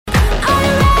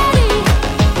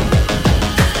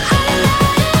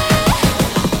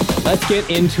Let's get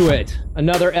into it.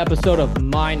 Another episode of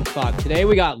Mindfuck. Today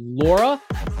we got Laura.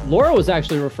 Laura was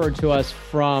actually referred to us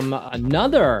from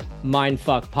another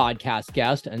Mindfuck podcast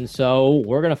guest. And so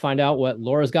we're going to find out what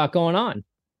Laura's got going on.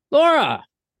 Laura.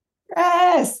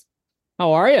 Yes.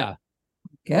 How are you?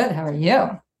 Good. How are you?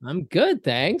 I'm good,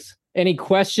 thanks. Any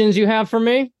questions you have for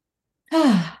me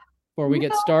before we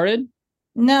get started?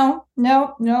 No.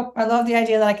 I love the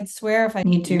idea that I can swear if I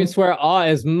need to. You can swear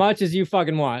as much as you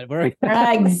fucking want.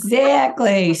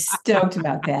 Exactly. Stoked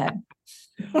about that.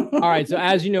 All right. So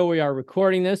as you know, we are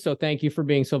recording this. So thank you for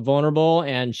being so vulnerable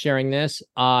and sharing this.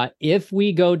 If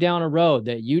we go down a road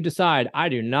that you decide, I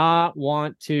do not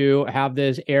want to have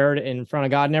this aired in front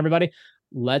of God and everybody,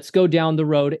 let's go down the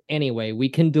road anyway. We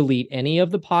can delete any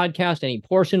of the podcast, any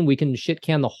portion. We can shit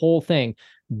can the whole thing.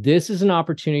 This is an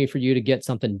opportunity for you to get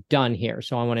something done here.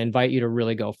 So I want to invite you to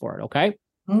really go for it. Okay.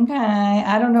 Okay.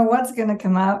 I don't know what's going to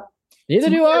come up. Neither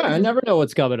do I. I never know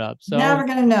what's coming up. So never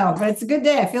going to know, but it's a good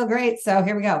day. I feel great. So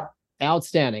here we go.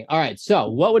 Outstanding. All right. So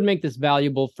what would make this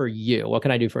valuable for you? What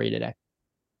can I do for you today?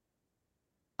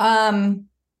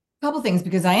 Couple things,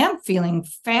 because I am feeling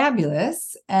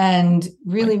fabulous and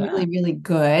really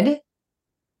good.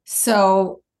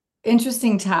 So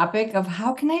interesting topic of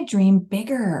how can I dream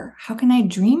bigger? How can I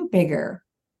dream bigger?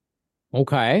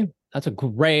 Okay. That's a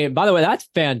great, by the way, that's a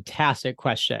fantastic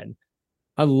question.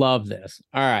 I love this.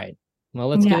 All right. Well,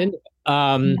 let's get into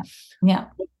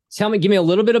it. Give me a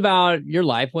little bit about your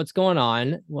life. What's going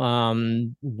on?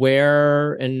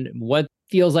 Where and what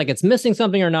feels like it's missing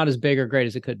something or not as big or great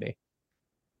as it could be.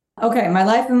 Okay, my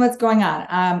life and what's going on.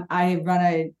 I run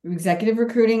a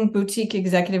boutique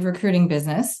executive recruiting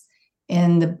business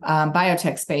in the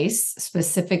biotech space,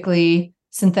 specifically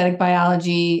synthetic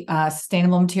biology,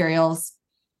 sustainable materials.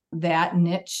 That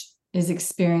niche is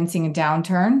experiencing a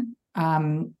downturn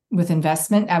with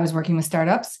investment. I was working with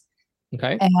startups.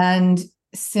 Okay. And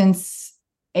since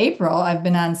April, I've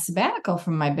been on sabbatical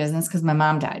from my business because my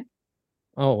mom died.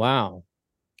 Oh, wow.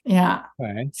 Yeah.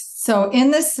 Okay. So in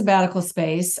this sabbatical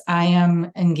space, I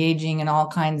am engaging in all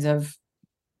kinds of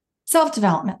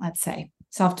self-development, let's say,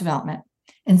 self-development.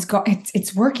 And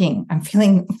it's working. I'm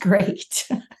feeling great.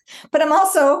 But I'm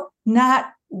also not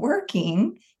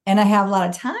working and I have a lot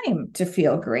of time to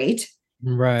feel great.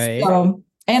 Right. So,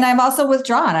 and I've also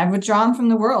withdrawn. I've withdrawn from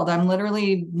the world. I'm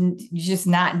literally just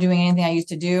not doing anything I used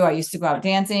to do. I used to go out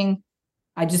dancing.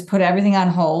 I just put everything on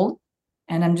hold.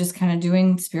 And I'm just kind of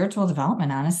doing spiritual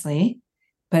development, honestly,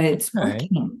 but it's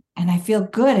working and I feel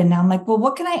good. And now I'm like, well,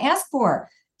 what can I ask for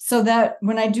so that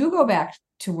when I do go back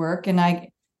to work and I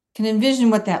can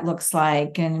envision what that looks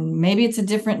like, and maybe it's a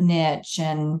different niche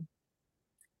and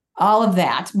all of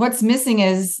that. What's missing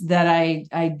is that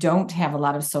I don't have a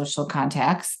lot of social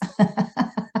contacts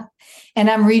and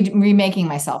I'm remaking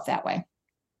myself that way.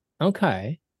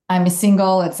 Okay. I'm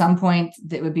single. At some point,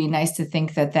 it would be nice to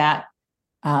think that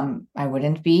I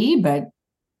wouldn't be, but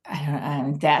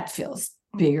that feels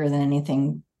bigger than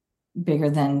anything, bigger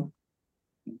than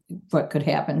what could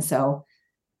happen. So,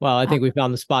 well, I think we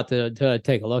found the spot to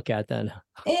take a look at then.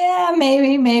 Yeah,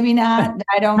 maybe not.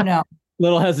 I don't know.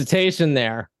 Little hesitation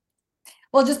there.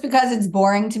 Well, just because it's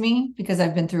boring to me, because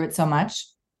I've been through it so much.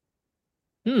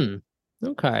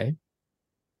 Okay.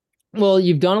 Well,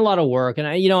 you've done a lot of work, and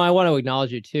I want to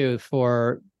acknowledge you too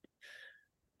for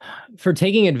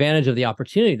taking advantage of the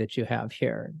opportunity that you have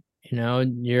here.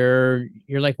 You're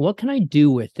like, what can I do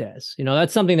with this?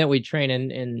 That's something that we train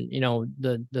in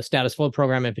the Status Flow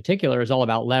program in particular is all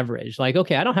about leverage. Like,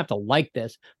 okay, I don't have to like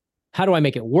this. How do I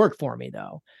make it work for me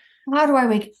though? How do I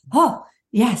make, oh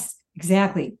yes,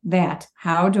 exactly that.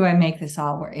 How do I make this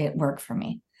all work for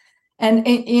me? And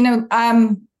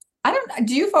I don't,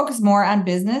 do you focus more on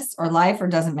business or life, or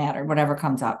doesn't matter, whatever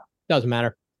comes up? Doesn't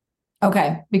matter.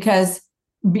 Okay. Because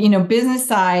business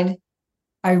side,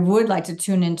 I would like to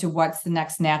tune into what's the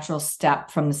next natural step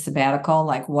from the sabbatical,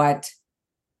 like what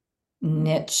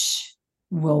niche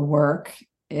will work.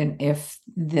 And if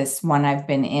this one I've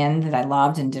been in that I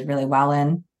loved and did really well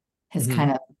in has kind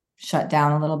of shut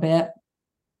down a little bit.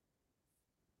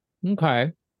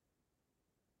 Okay.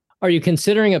 Are you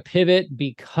considering a pivot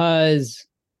because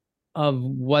of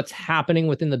what's happening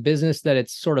within the business that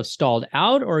it's sort of stalled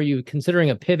out, or are you considering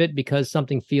a pivot because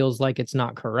something feels like it's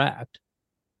not correct?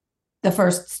 The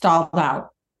first stalled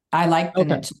out. I like the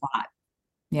niche a lot.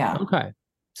 Yeah. Okay.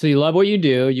 So you love what you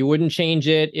do. You wouldn't change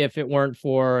it if it weren't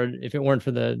for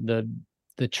the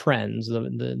trends,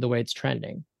 the way it's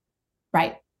trending.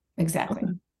 Right. Exactly.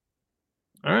 Okay.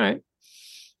 All right.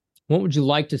 What would you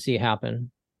like to see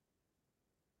happen?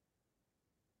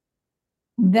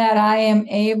 That I am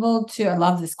able to, I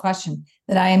love this question,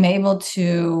 that I am able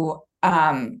to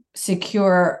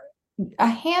secure a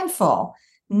handful,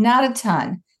 not a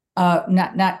ton.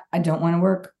 Not. I don't want to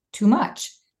work too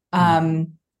much. Of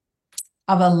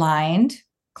aligned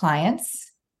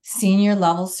clients, senior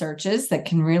level searches that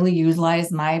can really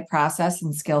utilize my process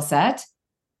and skill set,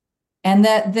 and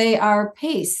that they are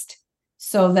paced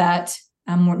so that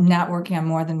I'm not working on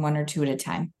more than one or two at a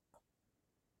time.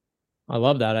 I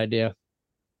love that idea.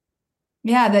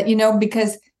 Yeah, that,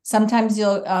 because sometimes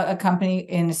a company,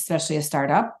 and especially a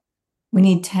startup, we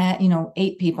need 10,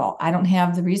 8 people. I don't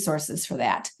have the resources for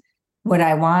that. What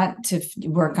I want to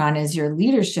work on is your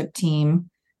leadership team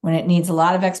when it needs a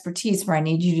lot of expertise, where I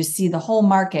need you to see the whole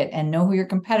market and know who your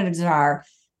competitors are,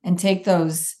 and take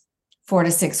those 4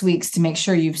 to 6 weeks to make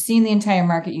sure you've seen the entire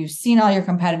market, you've seen all your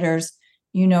competitors,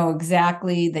 you know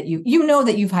exactly that you know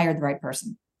that you've hired the right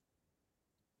person.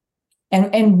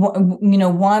 And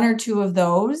one or two of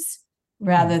those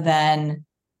rather than,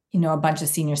 a bunch of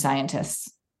senior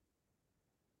scientists.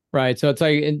 Right. So it's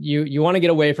like you want to get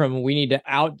away from, we need to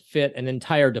outfit an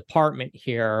entire department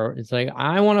here. It's like,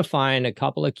 I want to find a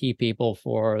couple of key people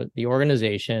for the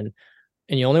organization,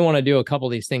 and you only want to do a couple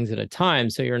of these things at a time.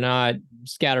 So you're not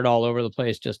scattered all over the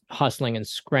place, just hustling and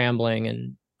scrambling.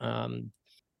 And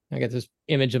I get this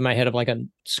image in my head of like a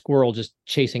squirrel just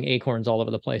chasing acorns all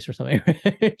over the place or something.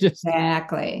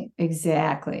 Exactly.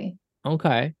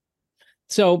 Okay.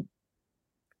 So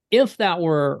if that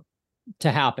were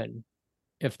to happen,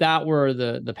 if that were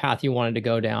the path you wanted to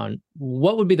go down,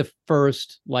 what would be the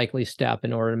first likely step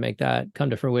in order to make that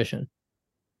come to fruition?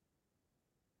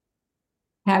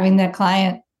 Having that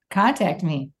client contact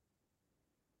me.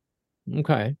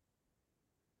 Okay.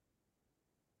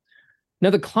 Now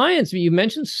the clients, you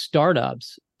mentioned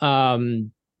startups,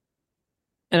 and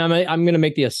I'm going to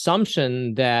make the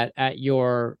assumption that at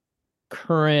your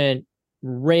current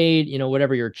rate,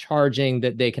 whatever you're charging,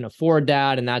 that they can afford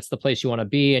that, and that's the place you want to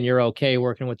be, and you're okay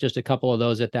working with just a couple of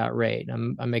those at that rate.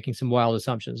 I'm making some wild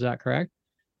assumptions. Is that correct?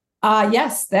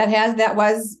 Yes, that has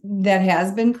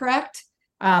been correct.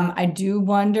 I do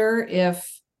wonder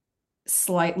if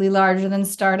slightly larger than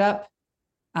startup,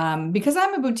 because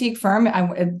I'm a boutique firm,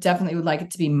 I definitely would like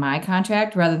it to be my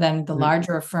contract rather than the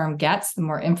larger a firm gets, the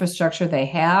more infrastructure they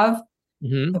have,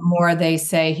 the more they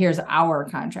say, here's our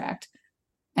contract.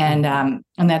 And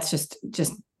that's just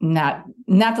not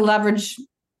the leverage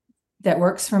that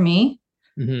works for me.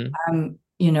 I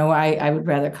would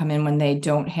rather come in when they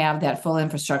don't have that full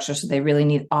infrastructure, so they really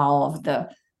need all of the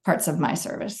parts of my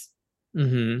service.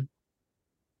 And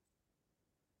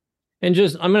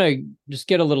I'm going to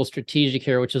get a little strategic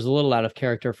here, which is a little out of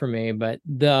character for me, but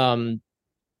there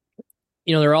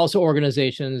are also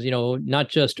organizations, not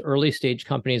just early stage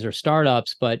companies or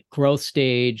startups, but growth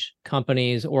stage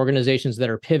companies, organizations that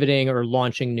are pivoting or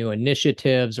launching new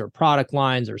initiatives or product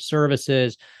lines or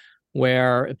services,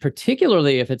 where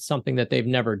particularly if it's something that they've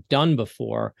never done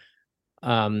before,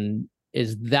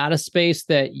 is that a space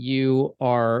that you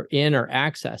are in or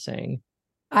accessing?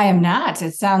 I am not.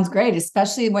 It sounds great,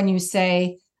 especially when you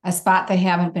say a spot they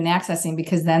haven't been accessing,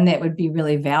 because then that would be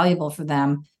really valuable for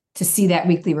them to see that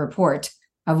weekly report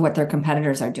of what their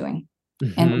competitors are doing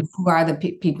and who are the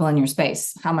people in your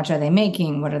space. How much are they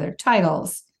making? What are their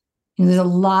titles? There's a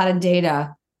lot of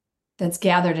data that's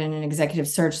gathered in an executive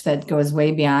search that goes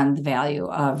way beyond the value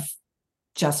of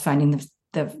just finding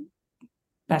the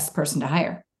best person to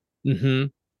hire.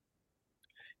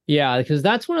 Yeah, because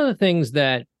that's one of the things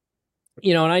that,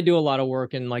 and I do a lot of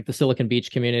work in like the Silicon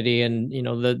Beach community, and,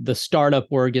 the startup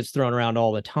word gets thrown around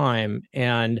all the time.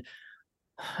 And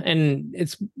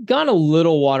it's gone a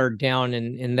little watered down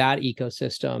in that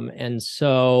ecosystem. And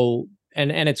so,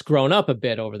 and it's grown up a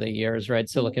bit over the years, right?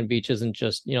 Silicon Beach isn't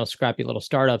just, scrappy little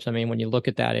startups. I mean, when you look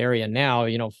at that area now,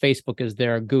 Facebook is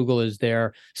there, Google is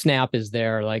there, Snap is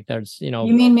there. Like there's, You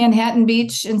mean Manhattan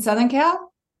Beach in Southern Cal?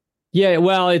 Yeah,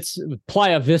 well, it's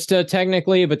Playa Vista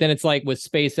technically, but then it's like with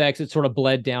SpaceX, it's sort of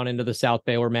bled down into the South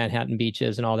Bay where Manhattan Beach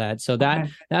is and all that. So that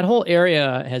whole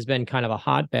area has been kind of a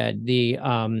hotbed.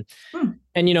 And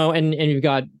you've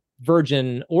got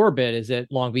Virgin Orbit is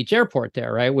at Long Beach Airport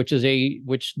there, right? Which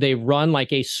they run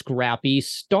like a scrappy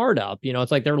startup.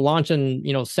 It's like they're launching,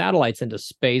 satellites into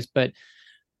space, but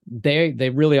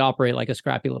they really operate like a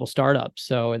scrappy little startup.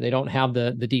 So they don't have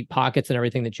the deep pockets and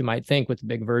everything that you might think with the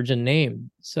big Virgin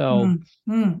name. So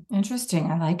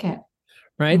interesting. I like it.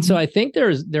 Right. So I think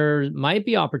there might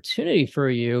be opportunity for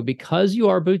you because you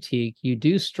are boutique. You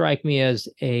do strike me as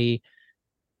a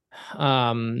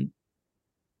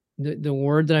the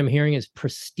word that I'm hearing is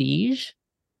prestige.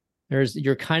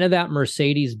 You're kind of that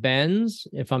Mercedes-Benz,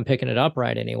 if I'm picking it up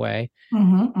right anyway.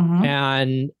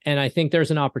 And I think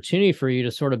there's an opportunity for you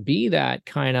to sort of be that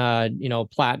kind of,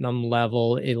 platinum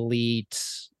level elite,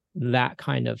 that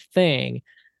kind of thing,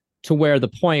 to where the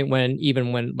point when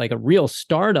even when like a real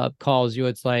startup calls you,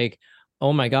 it's like,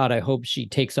 oh my God, I hope she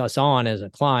takes us on as a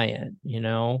client, you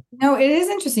know? No, it is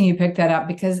interesting you picked that up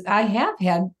because I have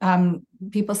had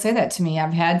people say that to me.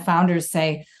 I've had founders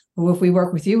say, well, if we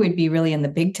work with you, we'd be really in the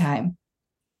big time.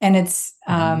 And it's,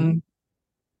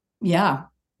 yeah,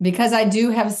 because I do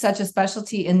have such a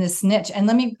specialty in this niche. And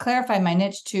let me clarify, my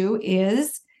niche too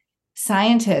is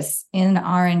scientists in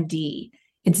R&D.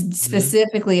 It's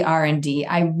specifically R&D.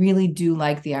 I really do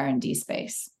like the R&D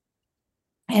space.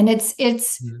 And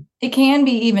it can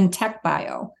be even tech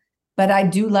bio, but I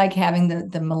do like having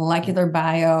the molecular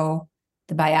bio,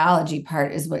 the biology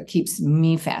part is what keeps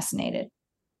me fascinated.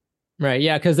 Right.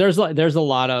 Yeah. Cause there's a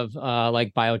lot of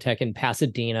like biotech in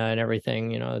Pasadena and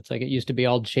everything, you know, it's like, it used to be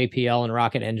all JPL and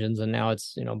rocket engines, and now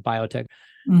it's, you know, biotech.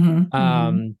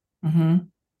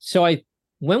 So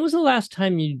when was the last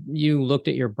time you looked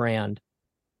at your brand?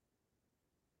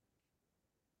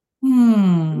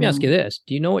 Let me ask you this.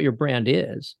 Do you know what your brand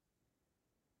is?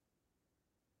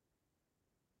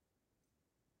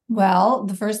 Well,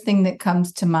 the first thing that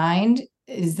comes to mind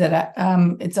is that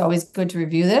it's always good to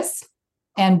review this,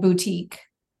 and boutique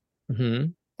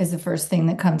is the first thing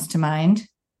that comes to mind.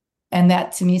 And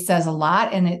that to me says a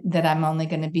lot, and that I'm only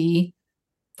going to be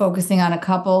focusing on a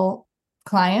couple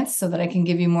clients so that I can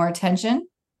give you more attention.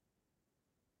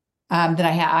 That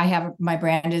I have my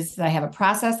brand is that I have a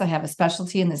process, I have a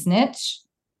specialty in this niche.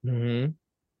 See,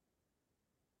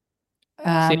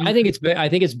 I think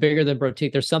it's bigger than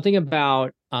boutique. There's something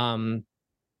about the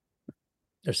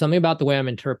way I'm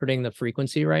interpreting the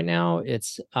frequency right now.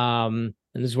 It's and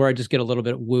this is where I just get a little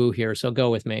bit woo here, so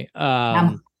go with me.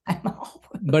 But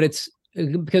it's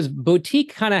because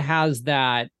boutique kind of has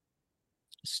that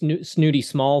snooty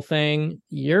small thing.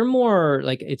 You're more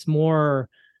like, it's more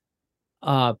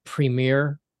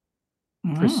premier,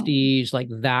 prestige, like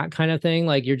that kind of thing.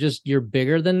 Like you're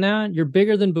bigger than that. You're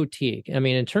bigger than boutique. I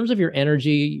mean, in terms of your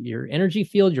energy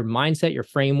field, your mindset, your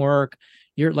framework,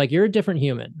 you're a different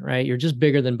human, right? You're just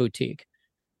bigger than boutique.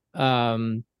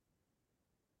 So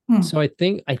I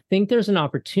think there's an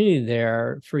opportunity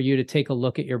there for you to take a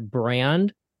look at your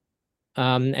brand.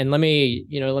 And let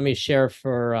me share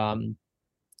for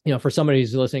for somebody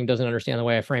who's listening, doesn't understand the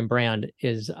way I frame brand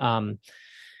is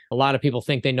a lot of people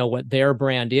think they know what their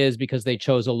brand is because they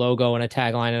chose a logo and a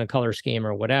tagline and a color scheme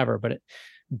or whatever. But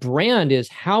brand is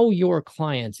how your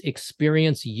clients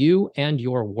experience you and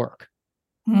your work.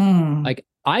 Like,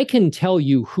 I can tell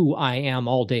you who I am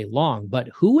all day long, but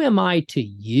who am I to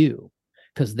you?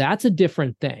 Because that's a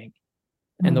different thing.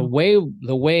 And the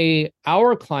way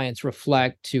our clients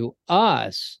reflect to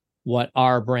us what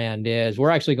our brand is,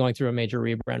 we're actually going through a major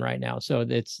rebrand right now. So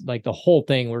it's like the whole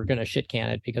thing, we're going to shit can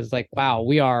it, because like, wow,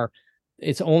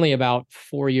 it's only about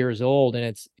 4 years old,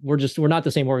 and we're not the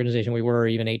same organization we were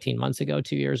even 18 months ago,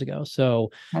 2 years ago.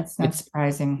 So that's not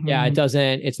surprising. Yeah,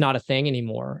 it's not a thing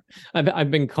anymore.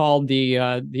 I've been called the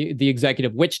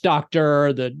executive witch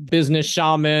doctor, the business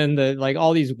shaman, the like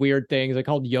all these weird things. I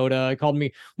called Yoda. I called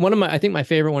me I think my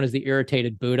favorite one is the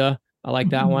irritated Buddha. I like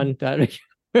that one.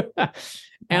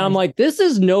 And I'm like, this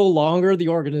is no longer the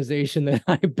organization that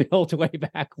I built way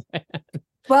back when.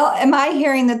 Well, am I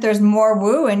hearing that there's more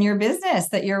woo in your business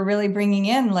that you're really bringing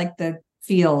in, like the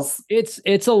feels?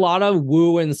 It's a lot of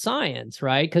woo and science,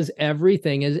 right? Because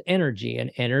everything is energy,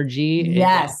 and energy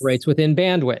operates within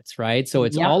bandwidths, right? So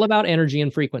it's all about energy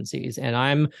and frequencies. And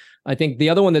I think the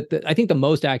other one I think the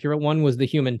most accurate one was the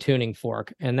human tuning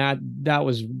fork, and that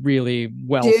was really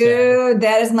well said. Dude,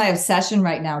 that is my obsession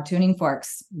right now, tuning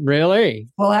forks. Really?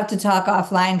 We'll have to talk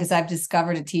offline because I've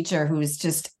discovered a teacher who's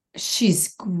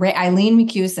she's great. Eileen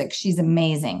McCusick, she's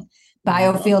amazing.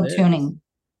 Biofield tuning.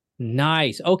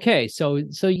 Nice. Okay. So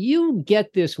you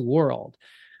get this world.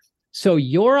 So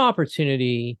your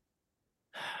opportunity.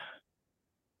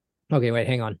 Okay, wait,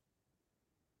 hang on.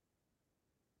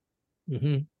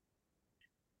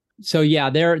 So yeah,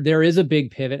 there is a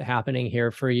big pivot happening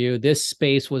here for you. This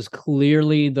space was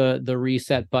clearly the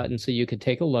reset button so you could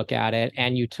take a look at it,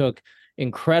 and you took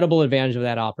incredible advantage of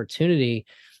that opportunity.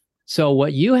 So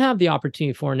what you have the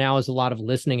opportunity for now is a lot of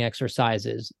listening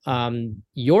exercises.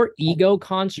 Your ego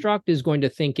construct is going to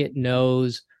think it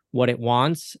knows what it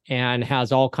wants and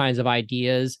has all kinds of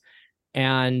ideas.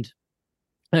 And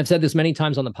I've said this many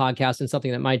times on the podcast, and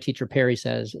something that my teacher Perry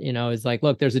says, is like,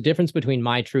 look, there's a difference between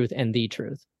my truth and the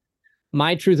truth.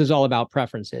 My truth is all about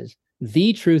preferences.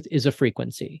 The truth is a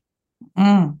frequency.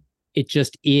 It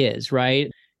just is, right?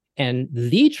 And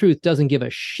the truth doesn't give a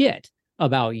shit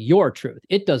about your truth.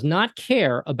 It does not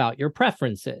care about your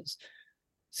preferences.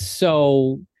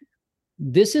 So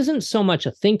this isn't so much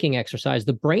a thinking exercise.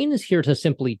 The brain is here to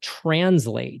simply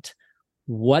translate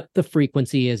what the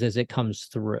frequency is as it comes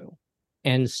through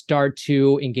and start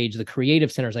to engage the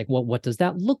creative centers. Like, well, what does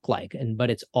that look like? But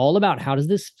it's all about, how does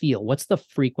this feel? What's the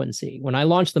frequency? When I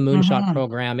launched the Moonshot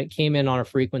program, it came in on a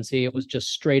frequency. It was just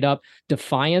straight up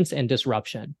defiance and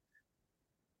disruption.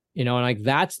 And like,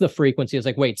 that's the frequency. It's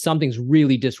like, wait, something's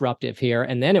really disruptive here.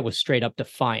 And then it was straight up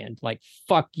defiant. Like,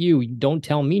 fuck you. Don't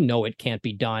tell me, no, it can't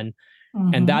be done.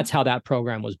 And that's how that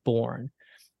program was born.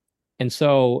 And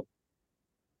so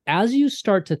as you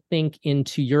start to think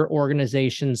into your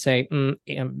organization, say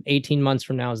 18 months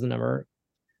from now is the number,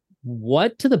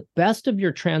 what, to the best of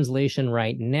your translation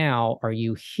right now, are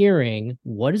you hearing?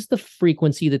 What is the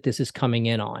frequency that this is coming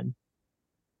in on?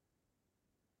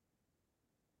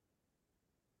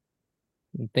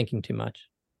 I'm thinking too much.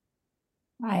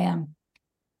 I am.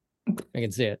 I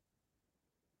can see it.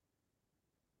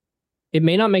 It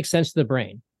may not make sense to the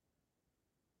brain.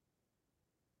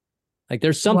 Like,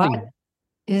 there's something. What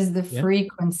is the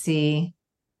frequency?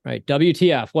 Right.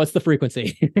 WTF. What's the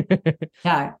frequency?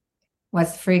 Yeah.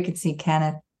 What's the frequency,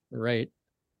 Kenneth? Right.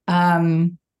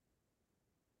 Some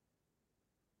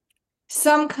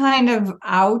kind of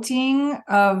outing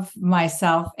of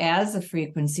myself as a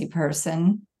frequency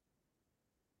person,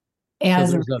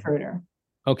 as a recruiter.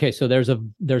 Okay. So there's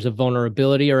a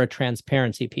vulnerability or a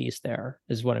transparency piece there,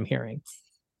 is what I'm hearing.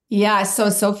 Yeah.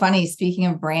 So funny. Speaking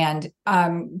of brand,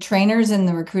 trainers in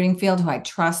the recruiting field who I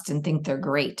trust and think they're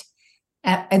great.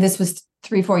 And this was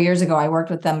 3-4 years ago. I worked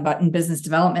with them, but in business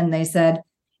development, and they said,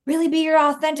 really be your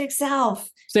authentic self.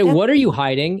 So what are you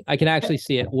hiding? I can actually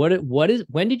see it.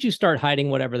 When did you start hiding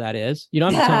whatever that is? You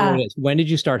don't have to tell me what it is. When did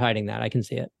you start hiding that? I can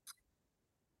see it.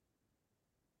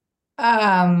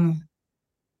 I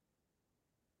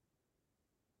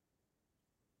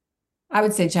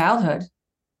would say childhood.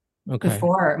 Okay.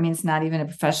 Before, I mean, it's not even a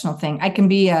professional thing. I can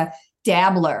be a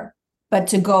dabbler, but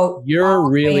to go. You're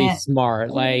really smart.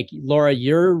 Like, Laura,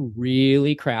 you're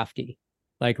really crafty,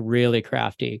 like really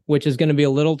crafty, which is going to be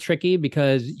a little tricky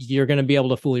because you're going to be able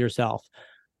to fool yourself.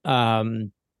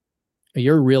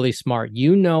 You're really smart.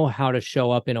 You know how to show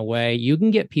up in a way. You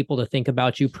can get people to think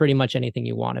about you pretty much anything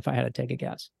you want, if I had to take a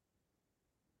guess.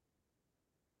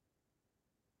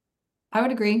 I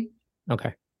would agree.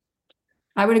 Okay.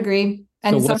 I would agree.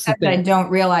 And so sometimes I don't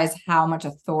realize how much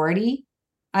authority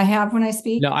I have when I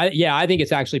speak. No, I think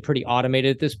it's actually pretty automated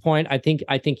at this point. I think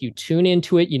you tune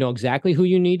into it. You know exactly who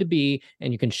you need to be,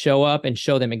 and you can show up and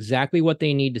show them exactly what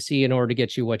they need to see in order to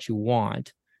get you what you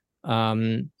want. I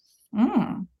mean,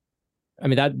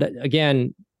 that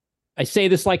again, I say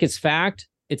this like it's fact.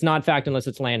 It's not fact unless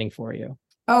it's landing for you.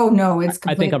 Oh no, it's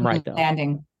completely I think I'm right though.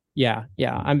 Landing. Yeah.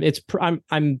 I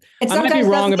might be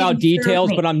wrong about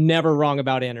details, but I'm never wrong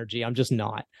about energy. I'm just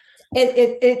not.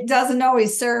 It doesn't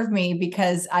always serve me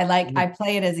because I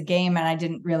play it as a game, and I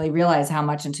didn't really realize how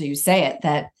much until you say it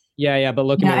that. Yeah. But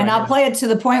look at me. And I'll play it to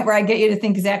the point where I get you to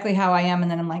think exactly how I am, and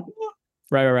then I'm like,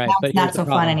 right. But it's not so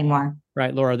fun anymore.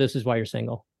 Right, Laura. This is why you're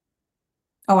single.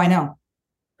 Oh, I know.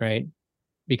 Right,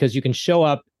 because you can show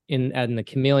up in the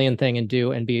chameleon thing and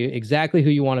be exactly who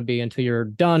you want to be until you're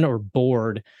done or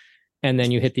bored, and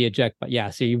then you hit the eject button. Yeah,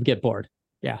 so you get bored.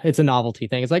 Yeah, it's a novelty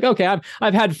thing. It's like, okay,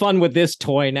 I've had fun with this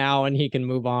toy now, and he can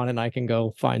move on, and I can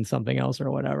go find something else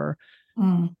or whatever.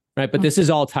 Right, but this is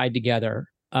all tied together.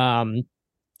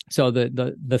 So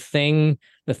the thing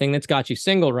that's got you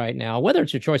single right now, whether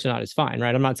it's your choice or not, is fine.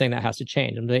 Right, I'm not saying that has to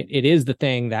change. It is the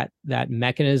thing that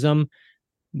mechanism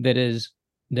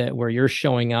that where you're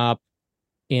showing up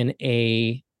in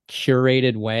a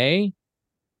curated way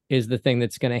is the thing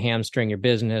that's going to hamstring your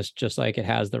business, just like it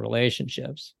has the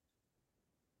relationships.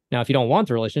 Now, if you don't want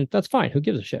the relationship, that's fine. Who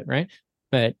gives a shit, right?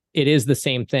 But it is the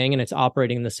same thing, and it's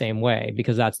operating the same way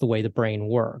because that's the way the brain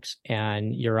works.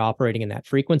 And you're operating in that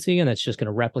frequency, and it's just going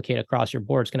to replicate across your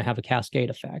board. It's going to have a cascade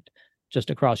effect just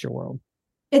across your world.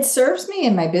 It serves me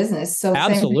in my business. So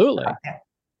absolutely.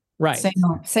 Right.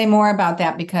 Say more about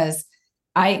that, because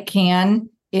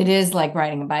it is like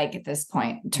riding a bike at this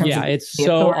point. In terms of it's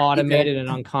so automated and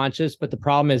unconscious. But the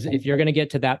problem is, if you're going to get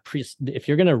to that, if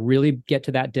you're going to really get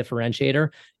to that differentiator,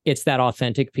 it's that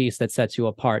authentic piece that sets you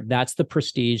apart. That's the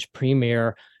prestige,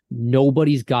 premier,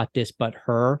 nobody's got this but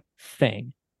her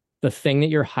thing. The thing that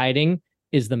you're hiding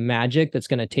is the magic that's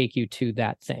going to take you to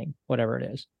that thing, whatever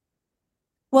it is.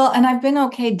 Well, and I've been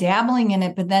okay dabbling in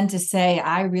it, but then to say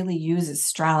I really use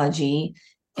astrology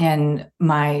in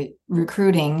my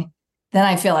recruiting, then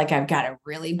I feel like I've got to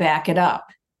really back it up.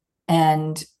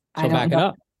 And so I don't back it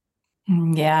up.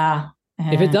 Yeah.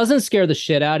 If it doesn't scare the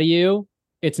shit out of you,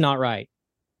 it's not right.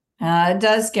 It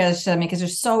does scare the shit out of me because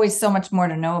there's always so much more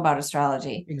to know about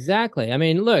astrology. Exactly. I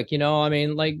mean, look,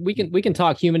 like we can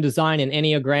talk human design and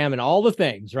Enneagram and all the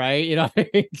things, right?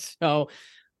 So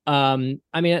I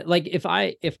mean, like if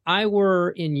I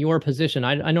were in your position,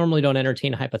 I normally don't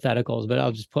entertain hypotheticals, but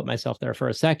I'll just put myself there for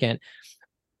a second.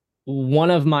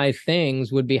 One of my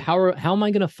things would be how am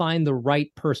I going to find the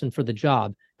right person for the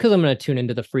job? Because I'm going to tune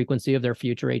into the frequency of their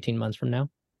future 18 months from now.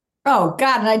 Oh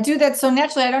God, and I do that so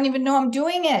naturally, I don't even know I'm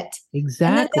doing it. And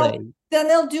Exactly. then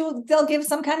they'll give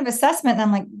some kind of assessment, and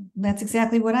I'm like, that's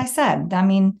exactly what I said. I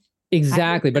mean,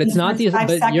 Exactly, but it's not the but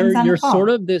seconds on you're the phone. sort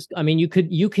of this. I mean, you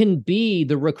can be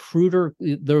the recruiter,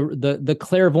 the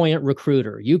clairvoyant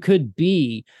recruiter. You could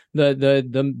be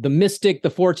the mystic, the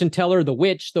fortune teller, the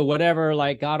witch, the whatever.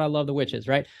 Like, God, I love the witches,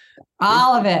 right?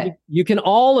 All of it. You can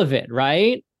all of it,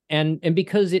 right? And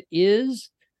because it is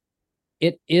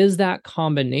that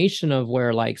combination of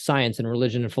where like science and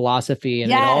religion and philosophy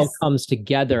and it all Yes. comes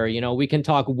together. We can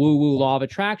talk woo-woo law of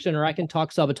attraction, or I can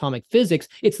talk subatomic physics.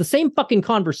 It's the same fucking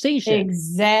conversation.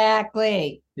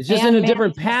 Exactly. It's just in a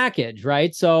different package,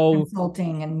 right? So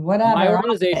consulting and whatever. my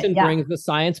organization Yeah. brings the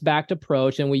science-backed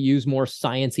approach, and we use more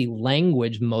sciencey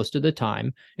language most of the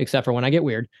time, except for when I get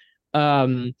weird.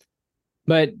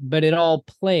 But it all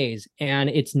plays, and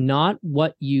it's not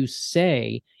what you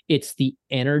say, it's the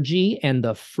energy and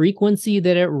the frequency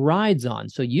that it rides on.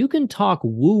 So you can talk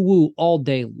woo-woo all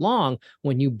day long.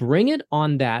 When you bring it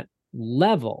on that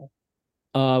level,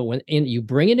 you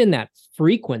bring it in that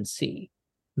frequency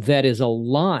that is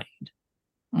aligned,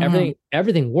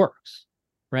 everything works,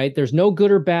 right? There's no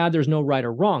good or bad, there's no right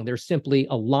or wrong. There's simply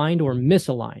aligned or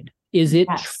misaligned. Is it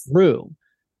true?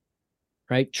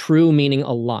 Right? True meaning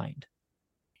aligned.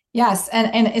 Yes.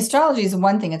 And astrology is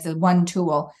one thing. It's a one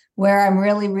tool. Where I'm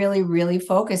really, really, really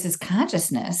focused is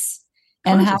consciousness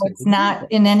and how it's not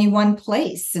in any one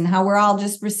place, and how we're all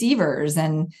just receivers,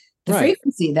 and the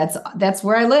frequency. That's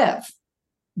where I live.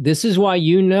 This is why,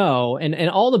 and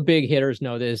all the big hitters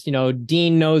know this,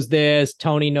 Dean knows this,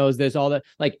 Tony knows this, all that.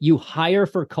 Like, you hire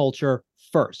for culture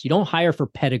first. You don't hire for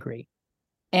pedigree.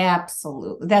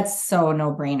 Absolutely. That's so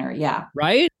no brainer. Yeah.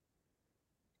 Right?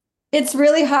 It's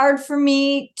really hard for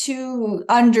me to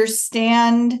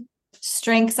understand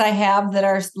strengths I have that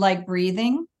are like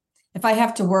breathing. If I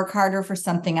have to work harder for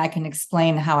something, I can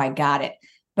explain how I got it.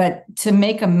 But to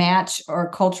make a match or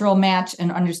a cultural match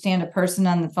and understand a person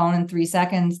on the phone in 3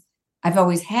 seconds, I've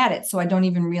always had it. So I don't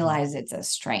even realize it's a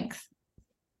strength.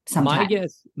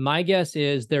 Sometimes. My guess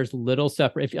is there's little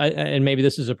separate, and maybe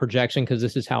this is a projection because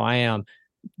this is how I am.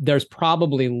 There's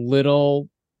probably little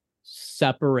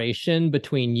separation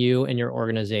between you and your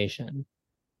organization,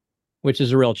 which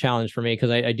is a real challenge for me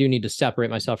because I do need to separate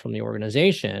myself from the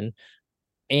organization,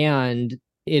 and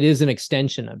it is an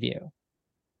extension of you.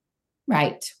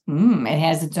 Right. It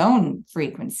has its own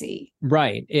frequency.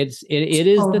 Right. It is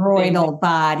the toroidal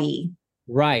body.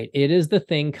 Right. It is the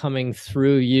thing coming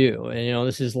through you. And,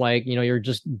 this is like, you're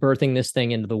just birthing this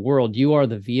thing into the world. You are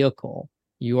the vehicle.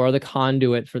 You are the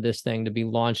conduit for this thing to be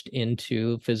launched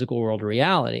into physical world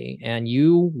reality. And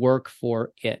you work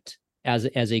for it as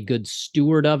a good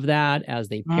steward of that, as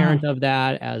the parent of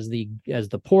that, as the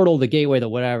portal, the gateway, the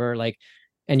whatever, like,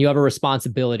 and you have a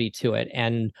responsibility to it.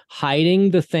 And hiding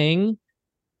the thing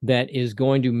that is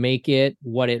going to make it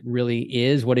what it really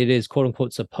is, what it is, quote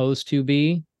unquote, supposed to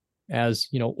be, as,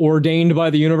 ordained by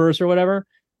the universe or whatever.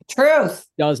 Truth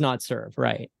does not serve.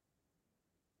 Right.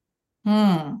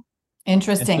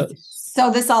 Interesting.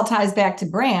 So this all ties back to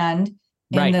brand,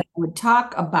 and that I would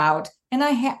talk about, and I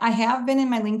have been in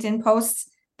my LinkedIn posts.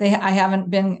 I haven't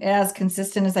been as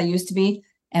consistent as I used to be.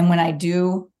 And when I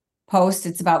do post,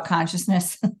 it's about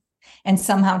consciousness and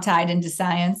somehow tied into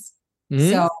science.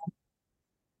 So,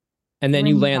 and then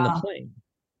you land the plane.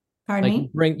 Pardon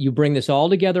me? You bring this all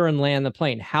together and land the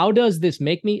plane. How does this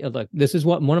make me look? This is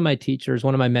what one of my teachers,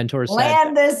 one of my mentors said.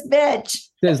 Land this bitch.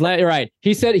 Right.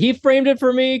 He said, he framed it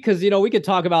for me because, we could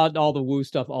talk about all the woo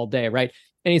stuff all day. Right.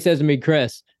 And he says to me,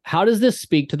 Chris, how does this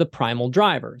speak to the primal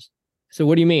drivers? So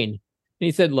what do you mean? And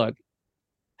he said, look,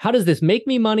 how does this make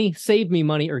me money, save me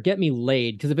money, or get me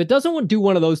laid? Because if it doesn't do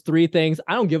one of those three things,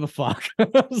 I don't give a fuck. I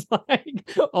was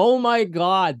like, oh my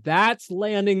God, that's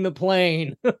landing the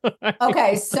plane.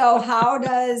 Okay, so how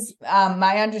does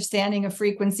my understanding of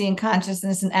frequency and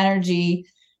consciousness and energy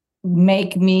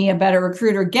make me a better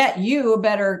recruiter, get you a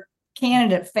better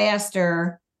candidate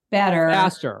faster, better?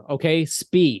 Faster, okay?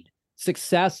 Speed.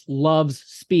 Success loves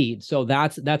speed. So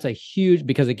that's a huge,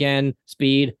 because again,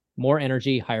 speed, more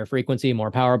energy, higher frequency,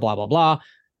 more power, blah, blah, blah.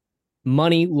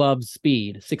 Money loves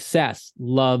speed. Success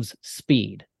loves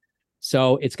speed.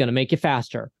 So it's going to make you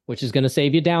faster, which is going to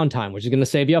save you downtime, which is going to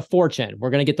save you a fortune. We're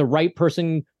going to get the right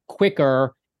person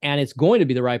quicker, and it's going to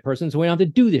be the right person, so we don't have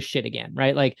to do this shit again,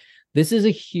 right? Like, this is a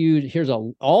huge,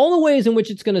 all the ways in which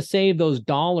it's going to save those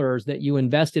dollars that you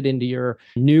invested into your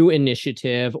new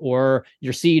initiative or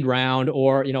your seed round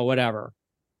or, whatever.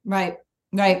 Right.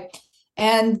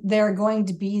 And they're going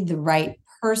to be the right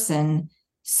person.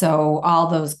 So all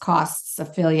those costs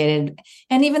affiliated,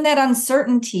 and even that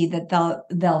uncertainty that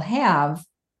they'll have,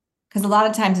 because a lot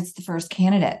of times it's the first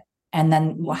candidate. And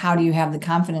then how do you have the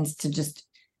confidence to just,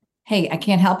 hey, I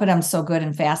can't help it, I'm so good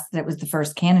and fast that it was the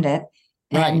first candidate.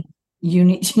 Right. And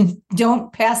you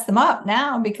don't pass them up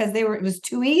now because it was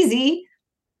too easy.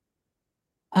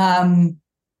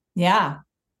 Yeah.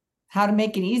 How to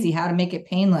make it easy, how to make it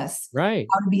painless. Right.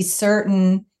 How to be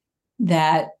certain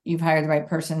that you've hired the right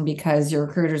person because your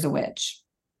recruiter's a witch.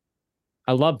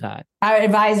 I love that.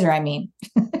 Advisor, I mean.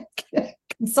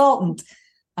 Consultant.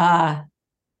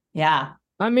 Yeah.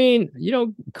 I mean,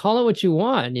 call it what you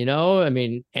want, I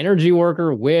mean, energy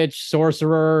worker, witch,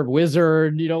 sorcerer,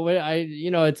 wizard,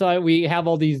 it's like we have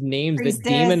all these names priestess. That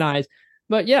demonize.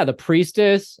 But yeah, the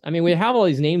priestess. I mean, we have all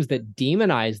these names that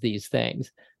demonize these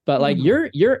things. But like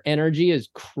your energy is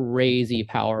crazy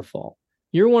powerful.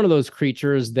 You're one of those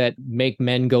creatures that make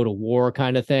men go to war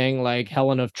kind of thing, like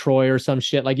Helen of Troy or some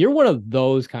shit. Like, you're one of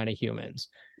those kind of humans.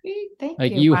 Thank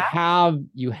like you.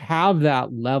 You have that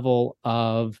level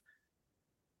of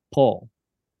pull,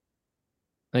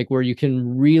 like where you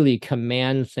can really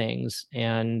command things,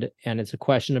 and it's a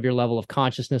question of your level of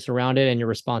consciousness around it and your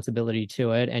responsibility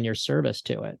to it and your service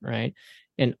to it, right?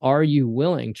 And are you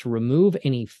willing to remove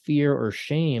any fear or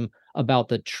shame about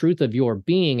the truth of your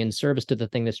being in service to the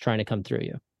thing that's trying to come through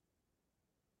you?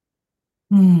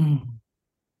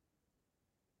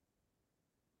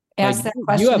 Ask that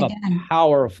question you have again. A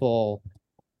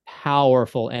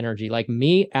powerful energy. Like,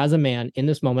 me as a man in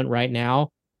this moment right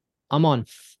now, I'm on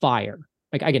fire.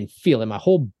 Like, I can feel it. My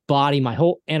whole body, my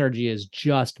whole energy is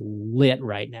just lit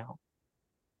right now.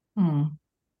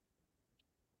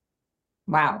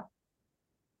 Wow.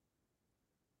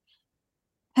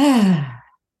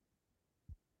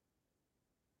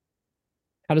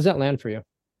 How does that land for you?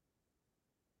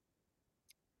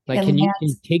 Like, can you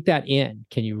take that in?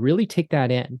 Can you really take that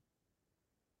in?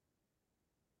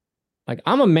 Like,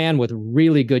 I'm a man with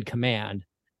really good command,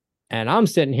 and I'm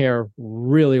sitting here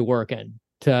really working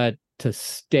to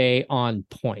stay on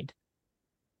point.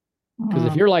 Because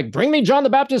if you're like, bring me John the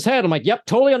Baptist's head, I'm like, yep,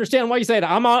 totally understand why you say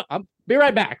that. I'll be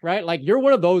right back, right? Like, you're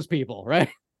one of those people, right?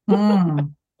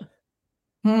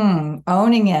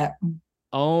 Owning it.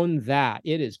 Own that.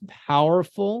 It is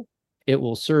powerful. It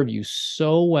will serve you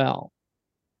so well.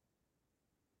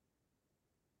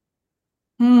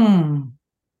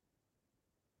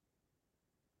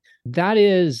 That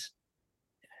is,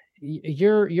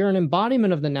 you're an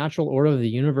embodiment of the natural order of the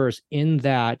universe, in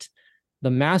that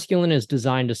the masculine is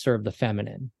designed to serve the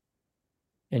feminine,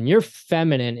 and your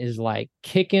feminine is like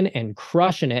kicking and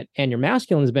crushing it, and your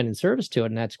masculine has been in service to it,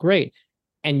 and that's great.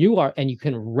 And you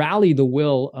can rally the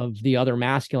will of the other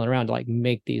masculine around to like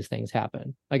make these things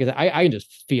happen. Like, I can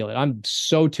just feel it. I'm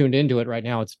so tuned into it right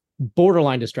now. It's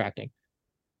borderline distracting.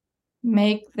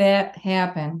 Make that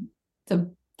happen. The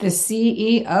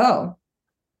CEO,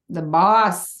 the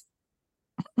boss.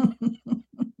 For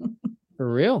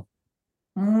real.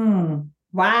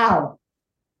 Wow.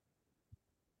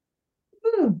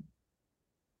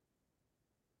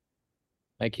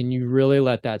 Like, can you really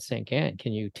let that sink in?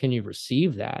 Can you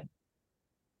receive that?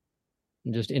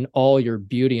 And just in all your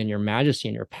beauty and your majesty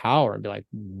and your power, and be like,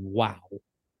 wow.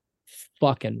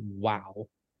 Fucking wow.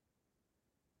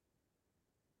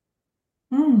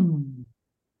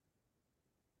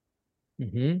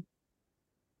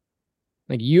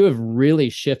 Like, you have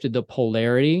really shifted the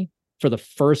polarity for the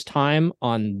first time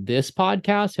on this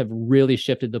podcast, have really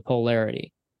shifted the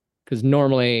polarity. Because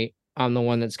normally I'm the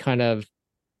one that's kind of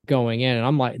going in, and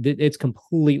I'm like, it's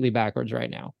completely backwards right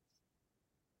now.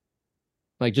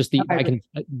 Like, just the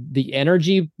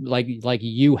energy, like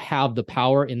you have the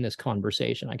power in this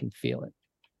conversation. I can feel it.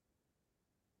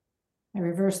 I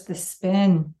reversed the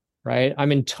spin. Right.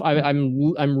 I'm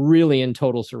really in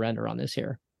total surrender on this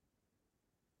here.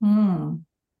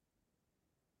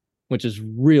 Which is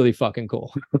really fucking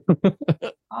cool.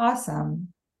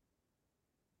 Awesome.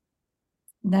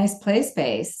 Nice play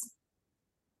space.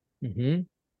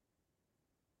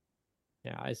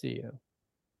 Yeah, I see you.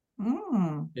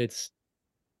 It's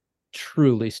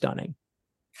truly stunning.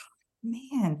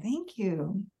 Man, thank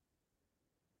you.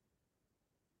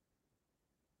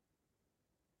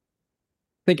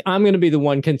 I think I'm going to be the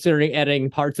one considering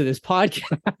editing parts of this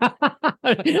podcast.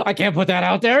 I can't put that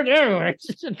out there. I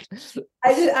can't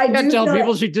do tell feel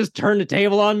people like, she just turned the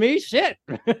table on me. Shit.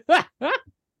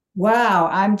 wow.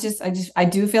 I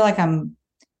do feel like I'm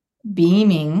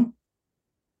beaming.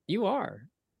 You are.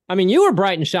 I mean, you were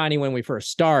bright and shiny when we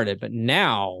first started, but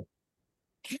now.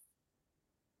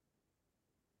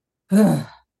 Mm-hmm.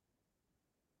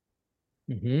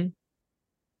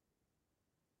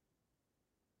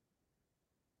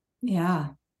 Yeah.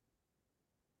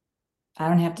 I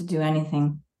don't have to do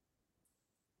anything.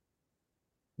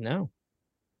 No.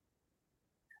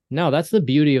 No, that's the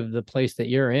beauty of the place that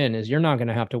you're in is you're not going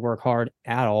to have to work hard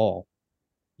at all.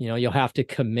 You know, you'll have to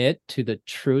commit to the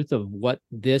truth of what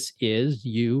this is,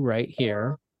 you right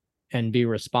here, and be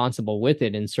responsible with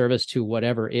it in service to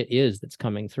whatever it is that's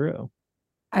coming through.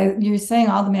 You're saying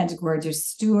all the magic words. You're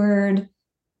steward,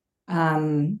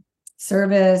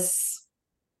 service,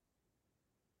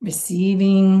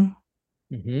 receiving.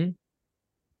 Mm-hmm.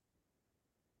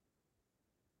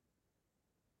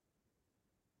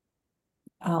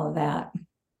 All of that.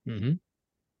 Mm-hmm.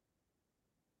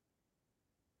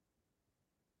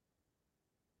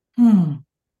 Hmm.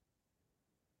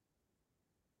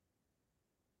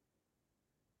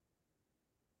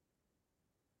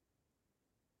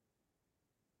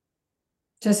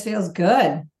 Just feels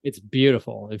good. It's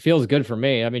beautiful. It feels good for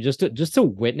me. I mean, just to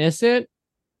witness it,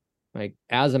 like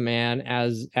as a man,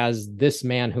 as this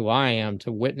man who I am,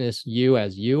 to witness you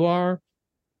as you are.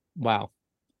 Wow.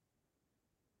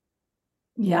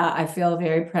 Yeah, I feel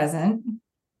very present.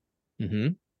 Mm-hmm.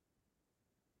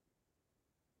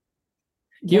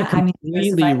 Yeah, I mean,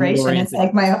 there's a vibration. It's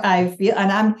like I feel,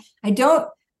 and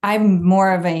I'm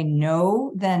more of a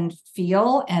know than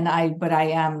feel, but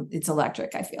I am, it's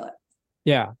electric. I feel it.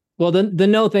 Yeah. Well, the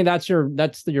no thing, that's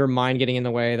your mind getting in the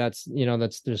way. That's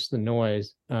just the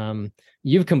noise.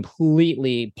 You've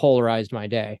completely polarized my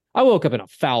day. I woke up in a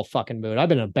foul fucking mood. I've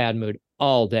been in a bad mood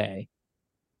all day.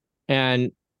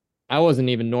 And I wasn't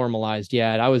even normalized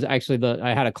yet. I was actually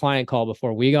I had a client call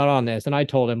before we got on this, and I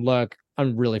told him, look,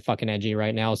 I'm really fucking edgy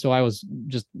right now. So I was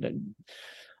just,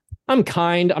 I'm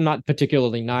kind. I'm not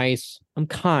particularly nice. I'm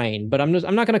kind, but I'm not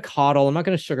going to coddle. I'm not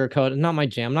going to sugarcoat. It's not my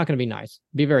jam. I'm not going to be nice.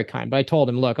 Be very kind. But I told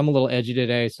him, look, I'm a little edgy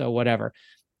today. So whatever.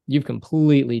 You've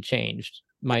completely changed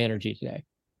my energy today.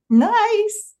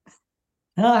 Nice.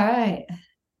 All right.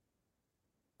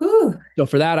 Whew. So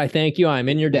for that, I thank you. I'm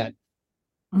in your debt.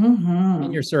 Mm-hmm.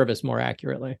 In your service, more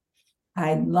accurately.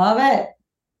 I love it.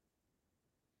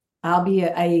 I'll be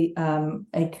a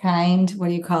kind, what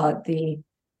do you call it? The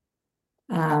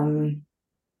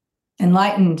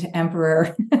enlightened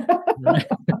emperor.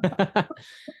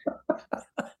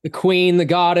 The queen, the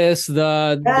goddess,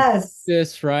 Yes.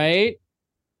 this, right?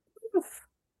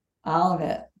 All of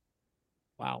it.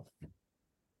 Wow.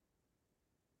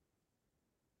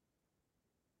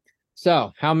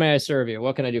 So, how may I serve you?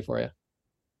 What can I do for you?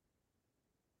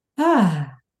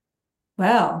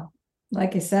 Well,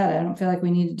 like I said, I don't feel like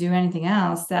we need to do anything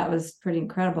else. That was pretty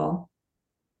incredible.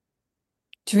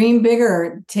 Dream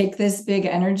bigger, take this big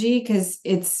energy because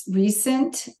it's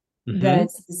recent that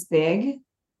it's this big,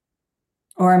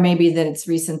 or maybe that it's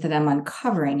recent that I'm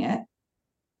uncovering it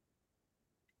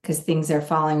because things are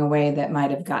falling away that might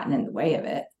have gotten in the way of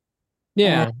it.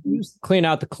 Yeah, just clean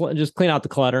out the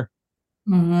clutter.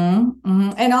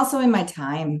 And also in my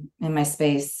time, in my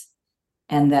space,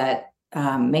 and that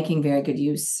making very good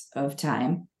use of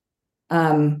time.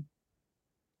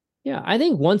 Yeah, I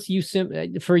think once you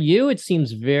for you, it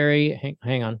seems very.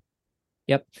 Hang on.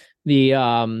 Yep.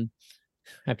 I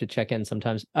have to check in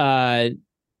sometimes.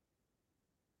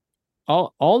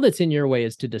 All that's in your way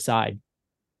is to decide.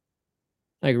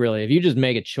 Like really, if you just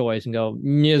make a choice and go,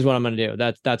 here's what I'm going to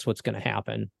do. That's what's going to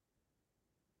happen.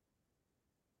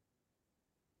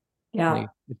 Yeah. Like,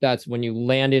 if that's when you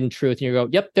land in truth and you go,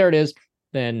 yep, there it is,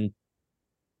 then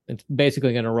it's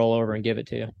basically going to roll over and give it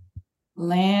to you.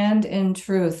 Land in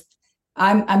truth.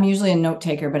 I'm usually a note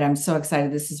taker, but I'm so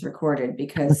excited this is recorded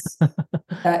because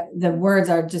the words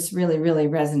are just really, really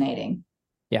resonating.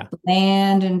 Yeah.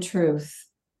 Land in truth.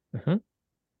 Uh-huh.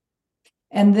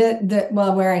 And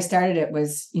well, where I started it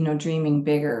was, dreaming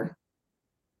bigger.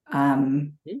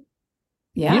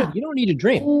 Yeah. You don't need to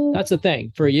dream. That's the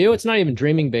thing. For you, it's not even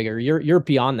dreaming bigger. You're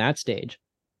beyond that stage.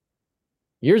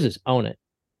 Yours is own it.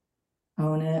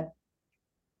 Own it.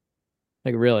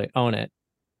 Like really own it.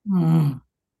 Mm.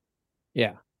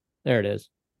 Yeah. There it is.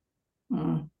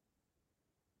 Mm.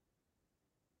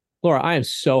 Laura, I am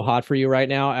so hot for you right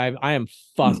now. I am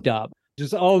fucked up.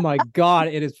 Just, oh my God,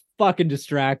 it is fucking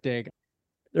distracting.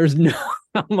 There's no,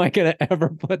 how am I going to ever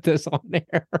put this on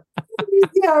air? You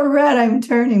see how red I'm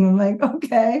turning. I'm like,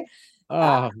 okay.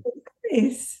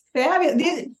 Nice.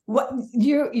 Fabulous.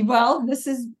 This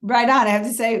is right on. I have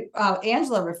to say,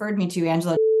 Angela referred me to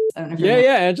Angela. I don't know if you Yeah,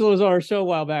 remember. yeah. Angela was on our show a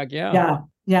while back. Yeah. Yeah.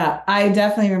 Yeah. I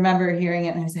definitely remember hearing it.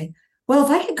 And I was like, well,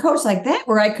 if I could coach like that,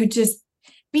 where I could just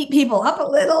beat people up a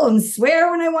little and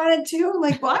swear when I wanted to,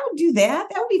 like, well, I would do that.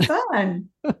 That would be fun.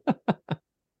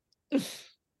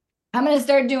 I'm going to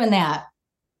start doing that.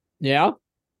 Yeah.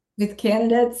 With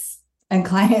candidates and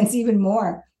clients even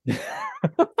more. They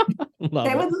would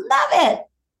love it.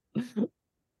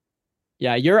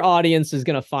 Yeah, your audience is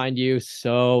gonna find you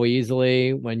so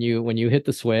easily when you hit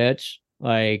the switch.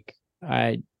 Like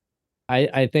I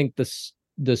think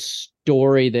the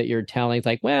story that you're telling is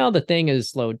like, well, the thing is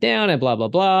slowed down and blah blah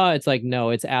blah. It's like,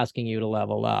 no, it's asking you to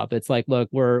level up. It's like, look,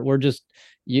 we're just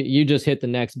you just hit the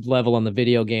next level on the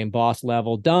video game, boss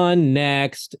level, done,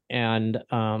 next. And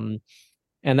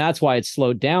that's why it's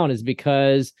slowed down, is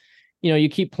because you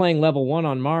keep playing level 1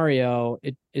 on Mario,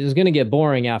 it is going to get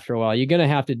boring after a while. You're going to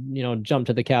have to, jump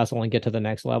to the castle and get to the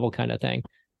next level kind of thing.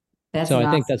 So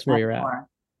I think that's where you're at.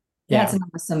 Yeah. That's an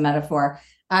awesome metaphor.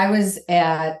 I was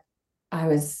at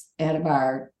a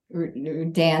bar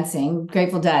dancing,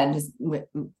 Grateful Dead, just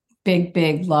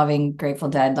big, loving Grateful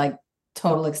Dead, like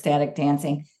total ecstatic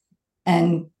dancing.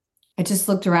 And I just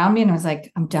looked around me and I was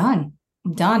like, I'm done.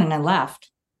 And I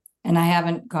left and I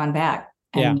haven't gone back.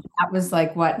 And that was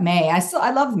like May.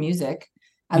 I love the music.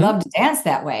 I love to dance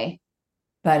that way,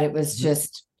 but it was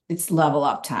just, it's level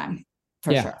up time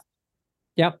for sure.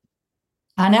 Yep.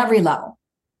 On every level.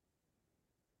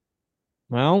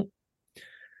 Well,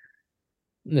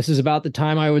 this is about the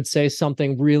time I would say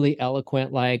something really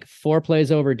eloquent like,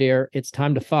 foreplay's over, dear. It's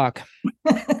time to fuck.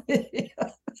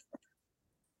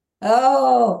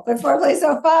 Oh, but foreplay's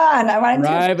so fun. I want to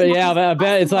do right, but yeah, I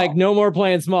bet it's like, no more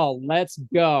playing small. Let's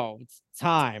go. It's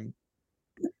time.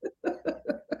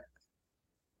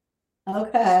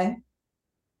 Okay.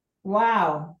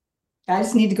 Wow. I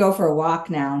just need to go for a walk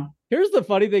now. Here's the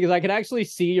funny thing is I can actually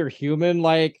see your human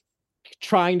like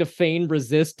trying to feign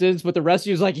resistance, but the rest of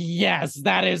you is like, yes,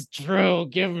 that is true.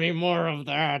 Give me more of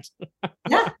that.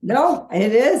 Yeah, no,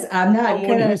 it is. I'm not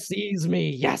Someone who sees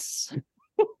me. Yes.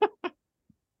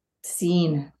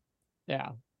 Seen. Yeah.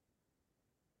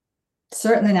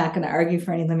 Certainly not going to argue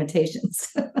for any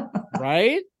limitations.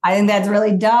 Right? I think that's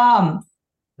really dumb.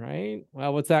 Right?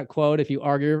 Well, what's that quote? If you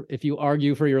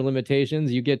argue for your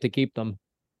limitations, you get to keep them.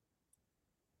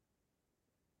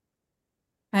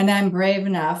 And I'm brave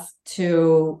enough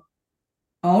to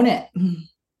own it.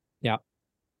 Yeah.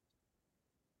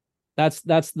 That's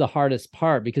the hardest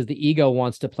part, because the ego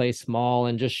wants to play small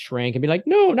and just shrink and be like,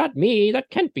 no, not me. That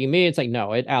can't be me. It's like,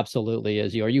 no, it absolutely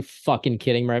is you. Are you fucking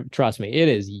kidding me? Trust me, it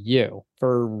is you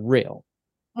for real.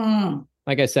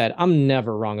 Like I said, I'm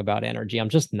never wrong about energy. I'm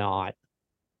just not.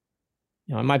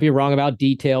 I might be wrong about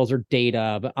details or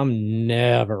data, but I'm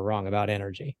never wrong about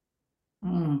energy.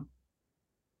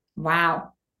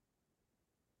 Wow.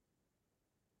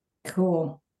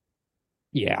 Cool.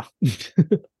 Yeah.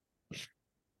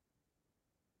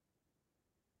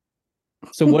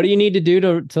 So what do you need to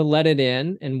do to let it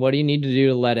in, and what do you need to do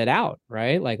to let it out,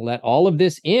 right? Like, let all of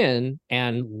this in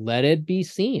and let it be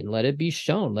seen, let it be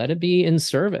shown, let it be in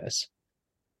service.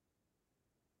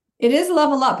 It is a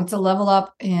level up. It's a level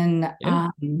up in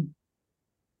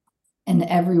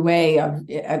every way of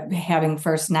having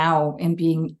first now and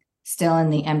being still in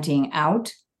the emptying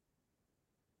out,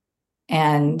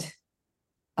 and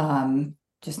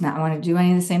just not want to do any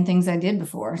of the same things I did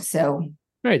before. So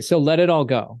right. So let it all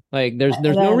go. Like there's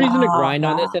no reason to grind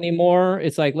on this anymore.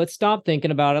 It's like, let's stop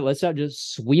thinking about it. Let's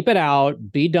just sweep it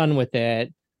out, be done with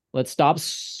it. Let's stop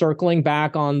circling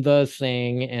back on the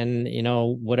thing and,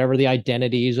 whatever the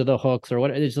identities or the hooks or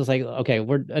what. It's just like, okay,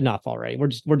 we're enough already.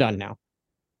 We're done now.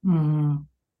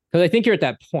 Because I think you're at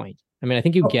that point. I mean, I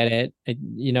think you get it.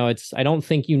 I don't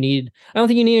think you need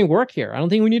any work here. I don't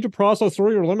think we need to process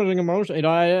through your limiting emotion.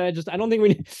 I don't think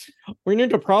we need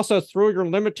to process through your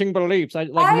limiting beliefs. None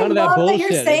of that bullshit.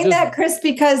 You're saying that, Chris,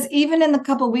 because even in the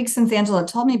couple of weeks since Angela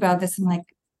told me about this, I'm like,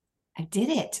 I did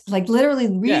it. Like literally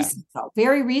recent,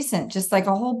 very recent, just like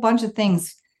a whole bunch of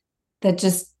things that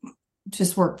just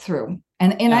worked through.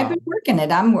 And I've been working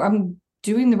it. I'm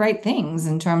doing the right things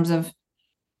in terms of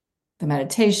the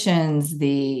meditations,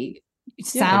 the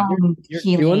sound you're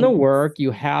healing. Doing the work.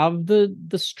 You have the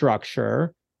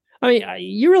structure. I mean,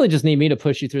 you really just need me to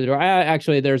push you through the door.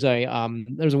 There's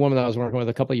a woman that I was working with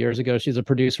a couple of years ago. She's a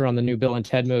producer on the new Bill and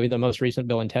Ted movie, the most recent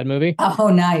Bill and Ted movie. Oh,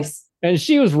 nice. And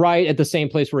she was right at the same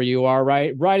place where you are,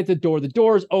 right at the door. The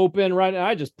door's open, right? And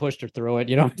I just pushed her through it.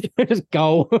 Just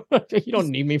go. You don't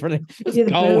need me for that.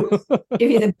 Just go. Give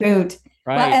you the boot.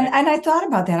 Right. Well, and I thought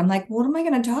about that. I'm like, what am I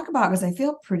going to talk about? Because I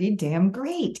feel pretty damn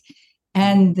great.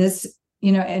 And this,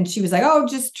 and she was like, oh,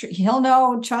 just he'll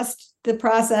know, trust the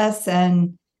process.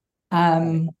 And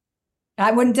not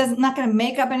going to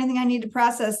make up anything I need to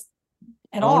process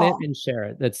at all. Own it and share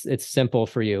it. It's simple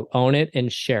for you. Own it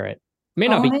and share it. It may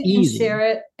Own not be it easy. And share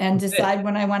it and decide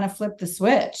when I want to flip the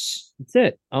switch. That's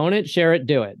it. Own it, share it,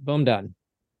 do it. Boom, done.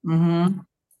 Mm-hmm.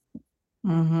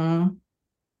 Mm-hmm.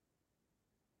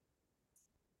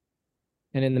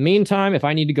 And in the meantime, if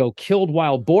I need to go killed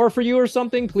wild boar for you or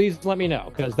something, please let me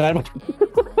know, because that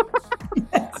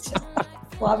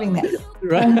loving that.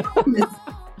 Right.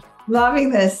 Loving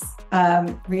this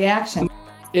reaction.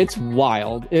 It's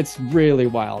wild. It's really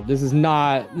wild. This is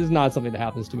not something that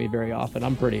happens to me very often.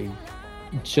 I'm pretty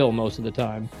chill most of the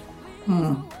time.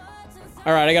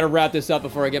 All right, I got to wrap this up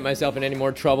before I get myself in any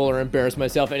more trouble or embarrass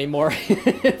myself anymore.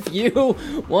 If you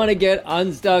want to get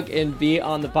unstuck and be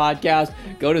on the podcast,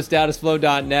 go to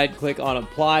statusflow.net, click on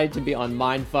apply to be on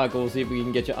Mindfuck. We'll see if we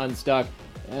can get you unstuck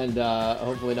and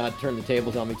hopefully not turn the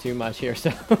tables on me too much here.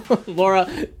 So, Laura,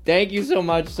 thank you so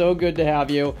much. So good to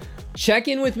have you. Check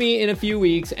in with me in a few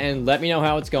weeks and let me know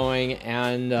how it's going,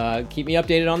 and keep me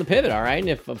updated on the pivot, all right? And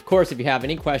if you have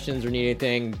any questions or need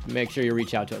anything, make sure you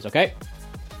reach out to us, okay?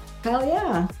 Hell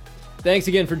yeah. Thanks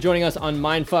again for joining us on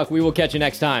Mindfuck. We will catch you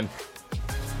next time.